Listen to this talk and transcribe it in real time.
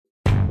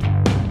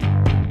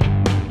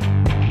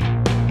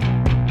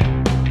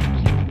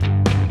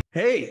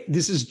Hey,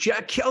 this is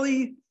Jack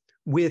Kelly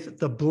with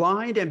the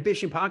Blind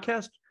Ambition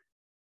podcast,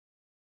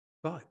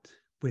 but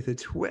with a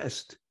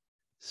twist.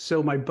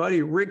 So, my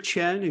buddy Rick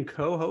Chen and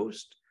co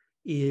host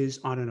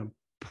is on an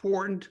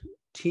important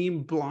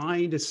team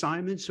blind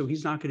assignment. So,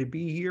 he's not going to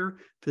be here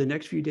for the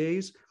next few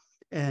days.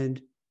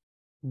 And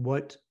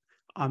what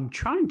I'm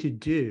trying to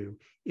do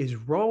is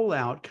roll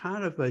out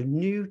kind of a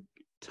new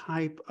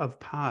type of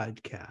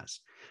podcast.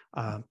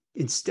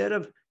 Instead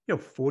of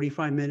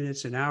 45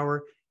 minutes, an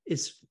hour,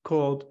 it's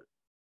called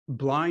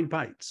Blind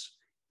Bytes.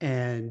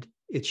 And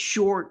it's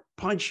short,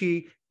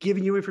 punchy,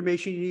 giving you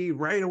information you need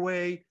right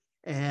away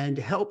and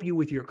help you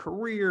with your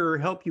career,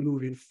 help you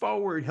moving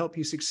forward, help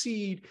you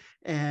succeed,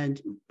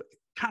 and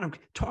kind of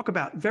talk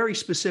about very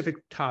specific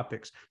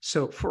topics.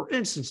 So, for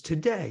instance,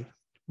 today,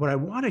 what I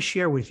want to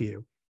share with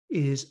you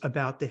is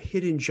about the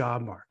hidden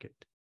job market.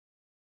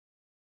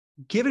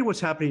 Given what's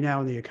happening now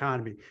in the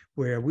economy,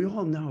 where we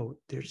all know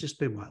there's just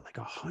been like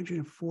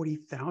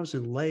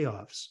 140,000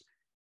 layoffs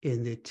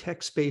in the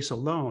tech space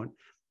alone.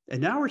 And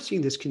now we're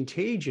seeing this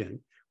contagion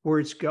where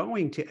it's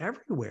going to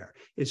everywhere.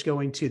 It's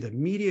going to the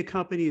media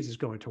companies, it's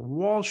going to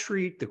Wall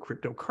Street, the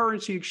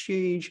cryptocurrency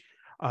exchange,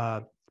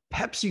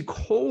 Pepsi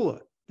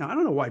Cola. Now, I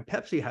don't know why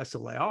Pepsi has to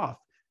lay off,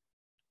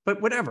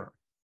 but whatever.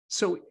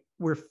 So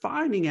we're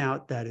finding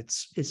out that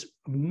it's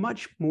a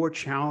much more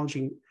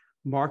challenging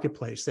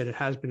marketplace than it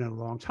has been in a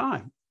long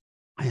time.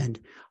 And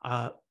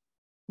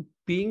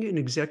being an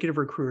executive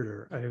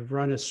recruiter, I've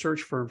run a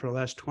search firm for the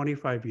last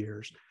 25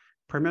 years,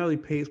 primarily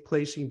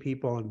placing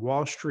people on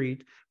Wall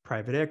Street,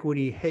 private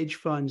equity, hedge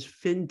funds,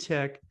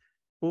 fintech,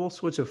 all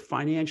sorts of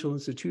financial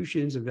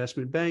institutions,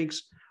 investment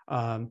banks,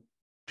 to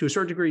a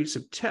certain degree,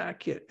 some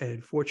tech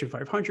and Fortune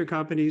 500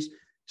 companies,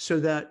 so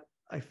that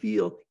I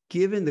feel,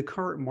 given the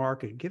current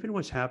market, given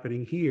what's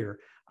happening here,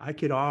 I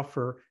could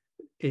offer,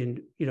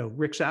 in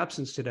Rick's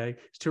absence today,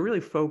 is to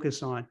really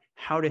focus on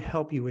how to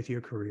help you with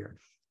your career.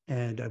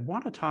 And I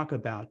want to talk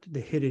about the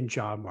hidden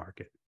job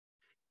market.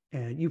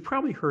 And you've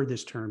probably heard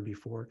this term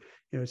before.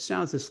 It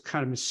sounds this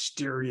kind of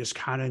mysterious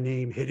kind of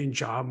name, hidden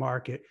job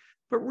market.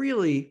 But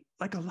really,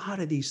 like a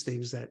lot of these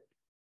things that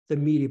the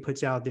media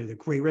puts out there, the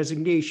great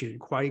resignation,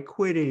 quiet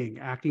quitting,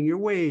 acting your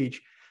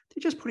wage,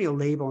 they're just putting a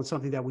label on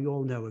something that we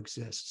all know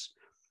exists.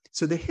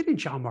 So the hidden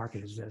job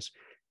market is this.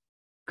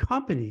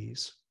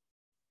 Companies,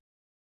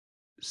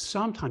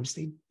 sometimes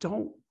they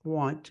don't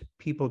want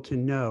people to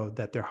know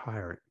that they're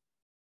hiring.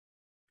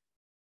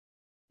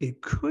 It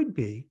could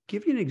be,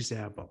 give you an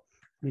example,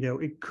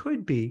 it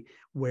could be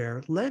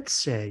where, let's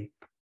say,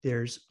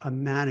 there's a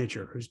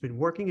manager who's been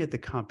working at the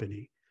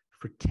company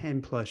for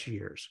 10 plus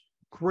years.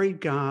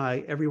 Great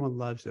guy, everyone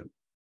loves him.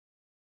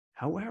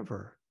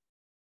 However,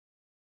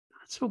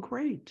 not so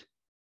great.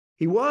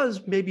 He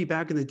was maybe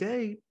back in the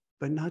day,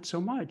 but not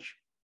so much.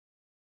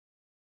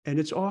 And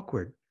it's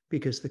awkward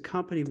because the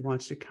company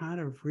wants to kind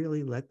of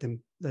really let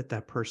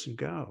that person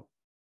go.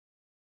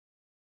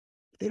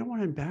 They don't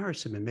want to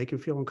embarrass him and make him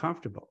feel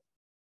uncomfortable.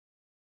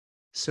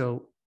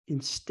 So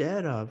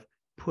instead of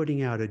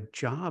putting out a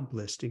job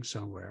listing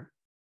somewhere,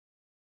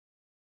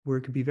 where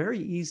it could be very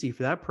easy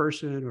for that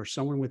person or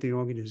someone with the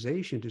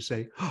organization to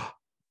say, oh,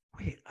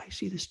 wait, I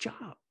see this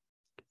job.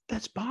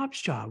 That's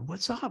Bob's job.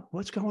 What's up?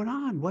 What's going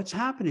on? What's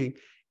happening?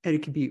 And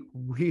it can be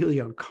really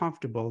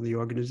uncomfortable in the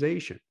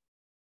organization.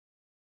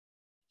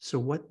 So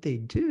what they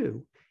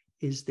do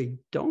is they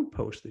don't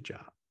post the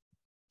job.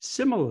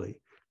 Similarly,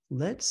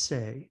 let's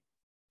say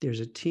there's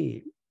a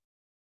team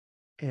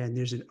and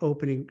there's an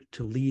opening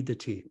to lead the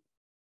team.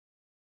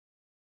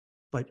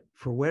 But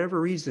for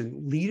whatever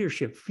reason,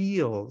 leadership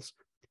feels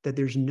that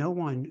there's no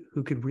one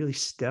who could really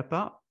step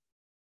up.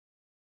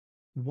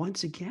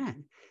 Once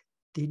again,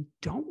 they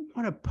don't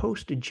want to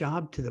post a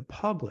job to the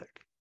public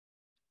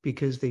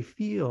because they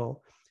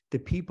feel the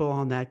people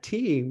on that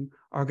team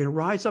are going to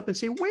rise up and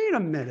say, wait a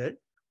minute,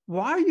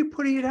 why are you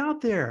putting it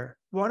out there?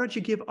 Why don't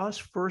you give us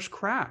first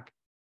crack?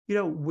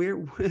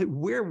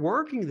 We're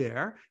working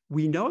there.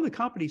 We know the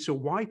company, so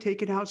why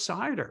take an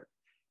outsider?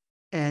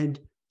 And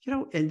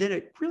and then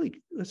it really,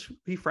 let's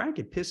be frank,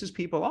 it pisses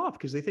people off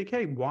because they think,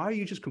 hey, why are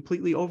you just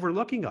completely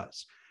overlooking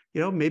us?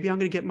 Maybe I'm going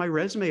to get my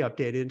resume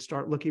updated and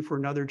start looking for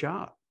another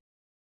job.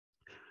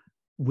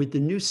 With the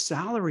new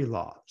salary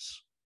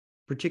laws,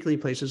 particularly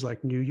in places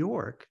like New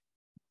York,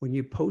 when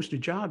you post a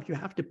job, you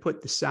have to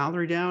put the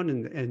salary down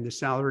and the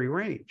salary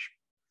range.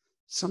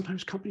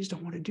 Sometimes companies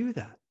don't want to do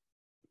that.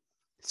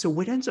 So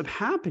what ends up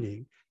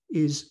happening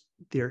is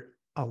there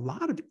are a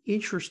lot of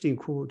interesting,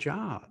 cool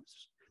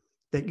jobs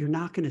that you're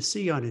not going to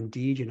see on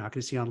Indeed, you're not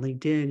going to see on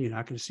LinkedIn, you're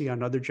not going to see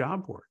on other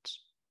job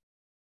boards.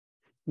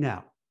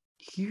 Now,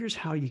 here's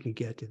how you can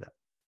get to that.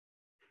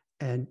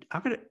 And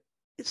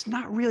it's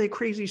not really a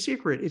crazy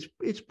secret.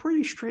 It's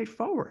pretty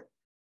straightforward.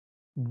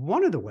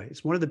 One of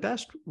the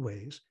best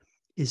ways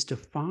is to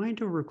find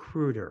a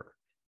recruiter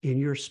in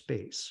your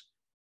space,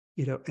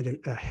 and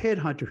a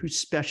headhunter who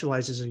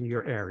specializes in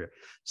your area.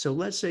 So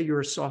let's say you're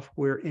a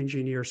software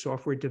engineer,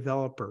 software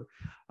developer,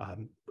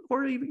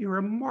 or even you're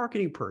a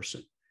marketing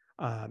person.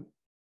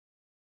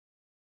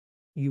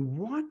 You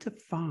want to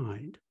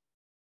find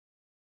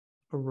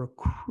a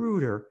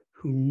recruiter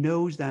who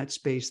knows that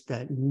space,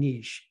 that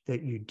niche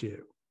that you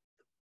do.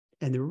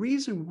 And the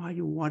reason why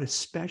you want to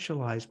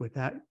specialize with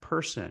that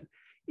person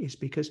is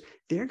because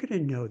they're going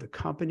to know the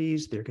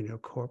companies, they're going to know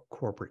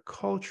corporate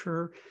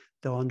culture,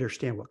 they'll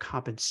understand what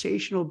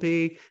compensation will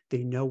be,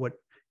 they know what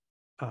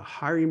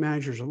hiring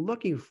managers are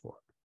looking for,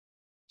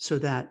 so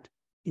that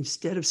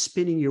instead of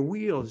spinning your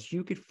wheels,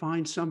 you could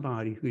find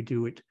somebody who would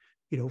do it,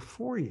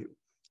 for you.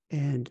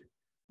 And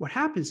what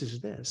happens is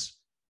this: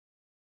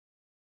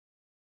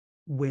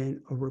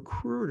 when a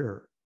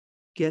recruiter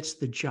gets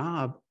the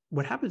job,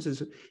 what happens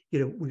is,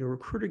 when a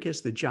recruiter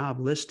gets the job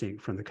listing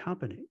from the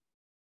company,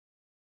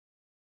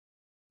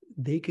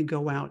 they can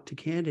go out to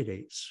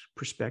candidates,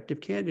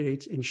 prospective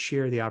candidates, and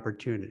share the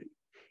opportunity.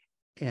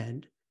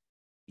 And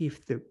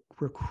if the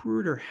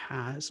recruiter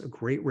has a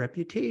great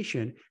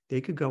reputation, they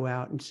could go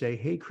out and say,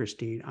 hey,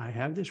 Christine, I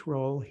have this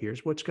role.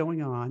 Here's what's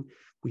going on.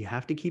 We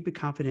have to keep it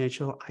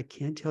confidential. I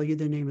can't tell you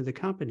the name of the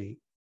company,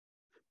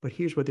 but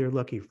here's what they're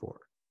looking for.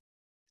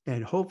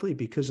 And hopefully,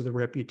 because of the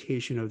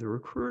reputation of the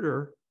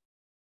recruiter,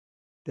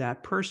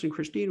 that person,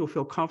 Christine, will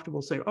feel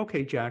comfortable saying,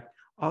 okay, Jack,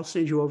 I'll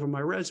send you over my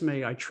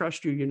resume. I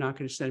trust you. You're not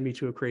going to send me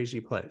to a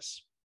crazy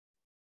place.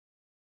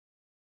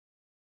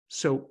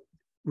 So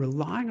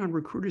relying on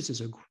recruiters is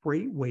a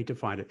great way to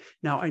find it.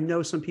 Now, I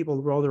know some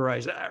people roll their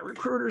eyes.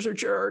 Recruiters are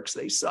jerks.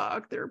 They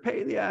suck. They're a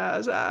pain in the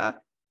ass.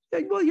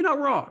 Well, you're not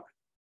wrong,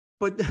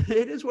 but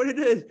it is what it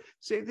is.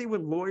 Same thing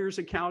with lawyers,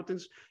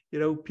 accountants,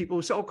 people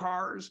who sell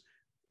cars.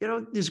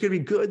 There's going to be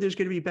good, there's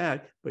going to be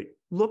bad, but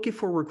looking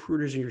for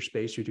recruiters in your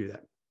space who do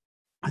that.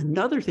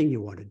 Another thing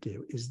you want to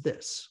do is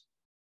this.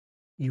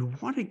 You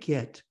want to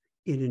get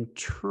an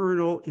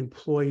internal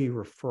employee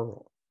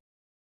referral.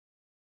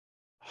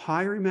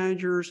 Hiring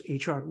managers,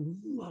 HR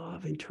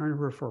love internal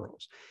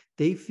referrals.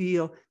 They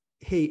feel,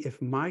 hey,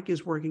 if Mike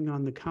is working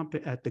on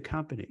at the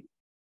company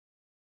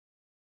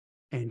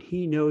and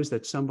he knows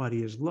that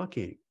somebody is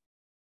looking,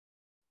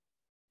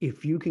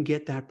 if you can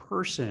get that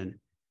person,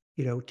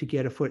 to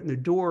get a foot in the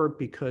door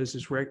because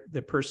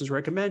the person's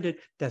recommended,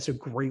 that's a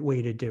great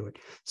way to do it.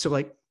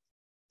 So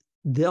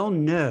they'll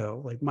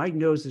know, Mike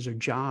knows there's a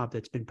job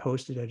that's been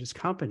posted at his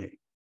company.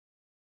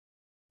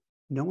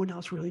 No one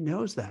else really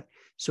knows that.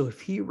 So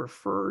if he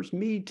refers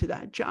me to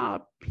that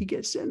job, he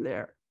gets in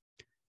there.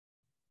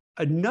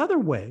 Another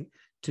way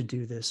to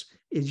do this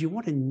is you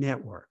want to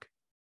network.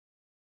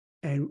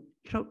 And,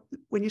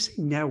 when you say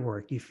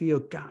network, you feel,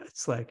 God,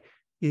 it's like,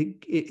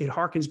 it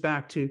harkens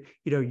back to,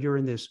 you're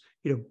in this,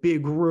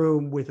 big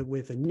room with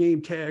a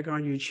name tag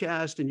on your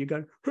chest and you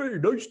got, hey,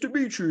 nice to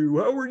meet you.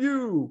 How are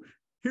you?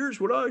 Here's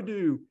what I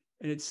do.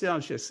 And it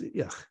sounds just,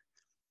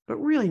 but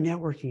really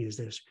networking is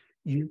this.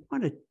 You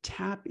want to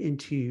tap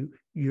into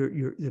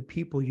the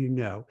people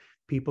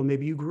people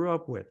maybe you grew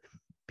up with,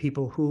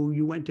 people who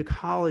you went to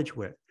college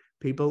with,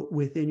 people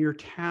within your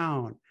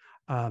town,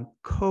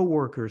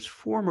 coworkers,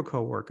 former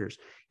coworkers,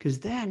 because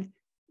then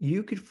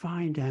you could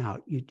find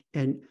out.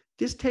 And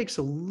this takes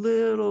a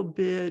little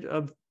bit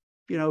of,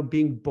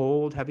 being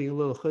bold, having a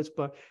little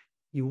chutzpah.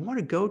 You want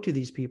to go to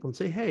these people and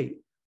say, hey,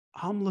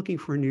 I'm looking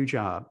for a new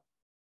job.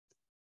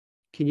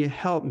 Can you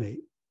help me?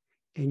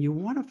 And you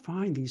want to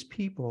find these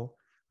people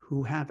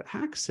who have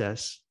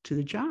access to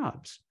the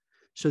jobs.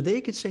 So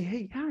they could say,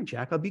 hey, yeah,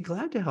 Jack, I'll be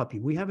glad to help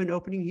you. We have an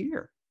opening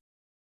here.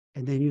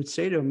 And then you'd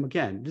say to them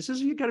again,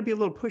 you got to be a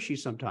little pushy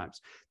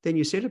sometimes. Then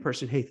you say to the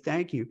person, hey,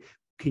 thank you.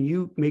 Can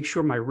you make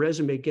sure my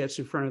resume gets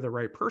in front of the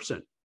right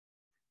person?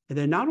 And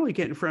then not only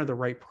get in front of the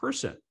right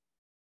person,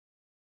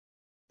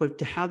 but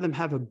to have them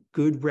have a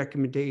good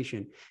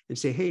recommendation and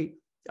say, hey,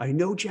 I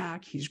know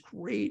Jack, he's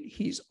great.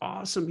 He's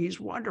awesome. He's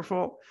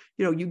wonderful.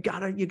 You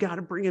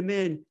gotta bring him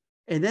in.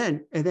 And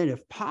then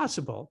if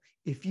possible,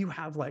 if you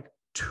have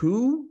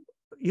two,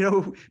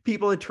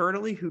 people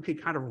internally who can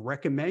kind of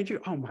recommend you,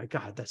 oh my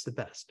God, that's the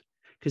best.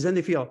 Because then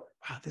they feel,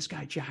 wow, this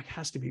guy Jack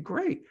has to be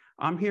great.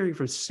 I'm hearing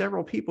from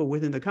several people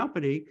within the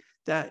company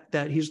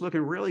that he's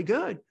looking really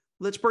good.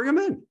 Let's bring him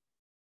in.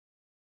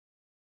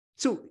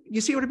 So you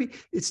see what I mean?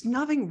 It's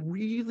nothing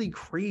really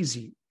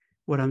crazy,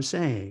 what I'm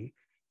saying.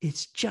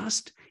 It's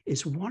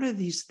one of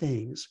these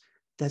things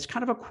that's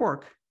kind of a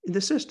quirk in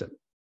the system,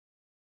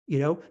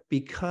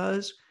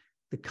 because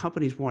the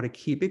companies want to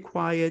keep it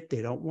quiet.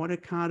 They don't want to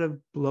kind of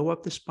blow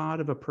up the spot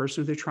of a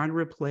person they're trying to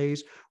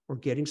replace or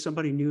getting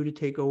somebody new to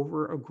take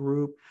over a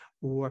group,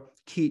 or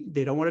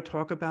they don't want to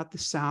talk about the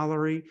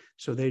salary.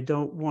 So they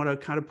don't want to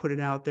kind of put it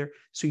out there.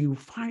 So you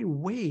find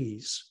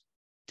ways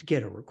to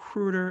get a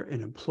recruiter,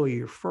 an employee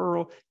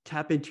referral,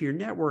 tap into your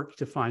network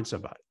to find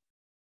somebody.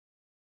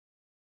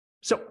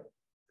 So,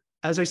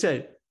 as I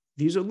said,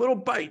 these are little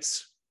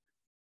bites,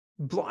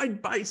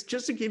 blind bites,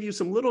 just to give you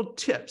some little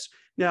tips.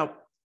 Now,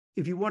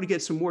 if you want to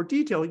get some more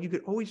detail, you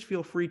could always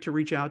feel free to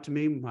reach out to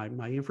me.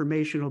 My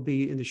information will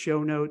be in the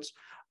show notes.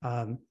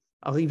 I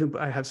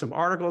have some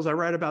articles I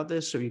write about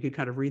this, so you can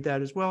kind of read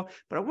that as well.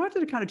 But I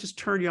wanted to kind of just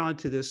turn you on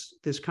to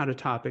this kind of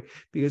topic,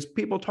 because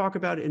people talk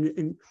about it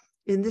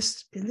in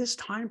this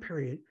time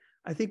period.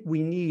 I think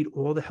we need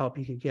all the help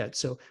you can get.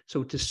 So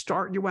to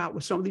start you out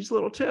with some of these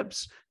little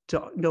tips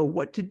to know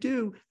what to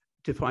do,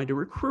 to find a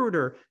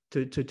recruiter,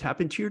 to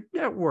tap into your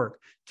network,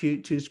 to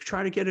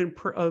try to get an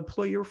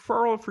employee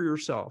referral for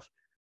yourself.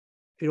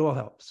 It all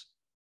helps.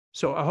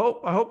 So I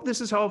hope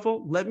this is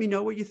helpful. Let me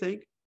know what you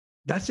think.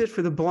 That's it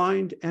for the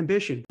Blind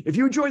Ambition. If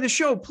you enjoy the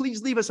show,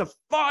 please leave us a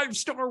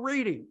 5-star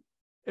rating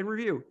and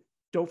review.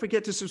 Don't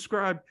forget to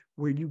subscribe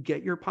where you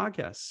get your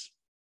podcasts.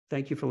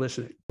 Thank you for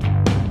listening.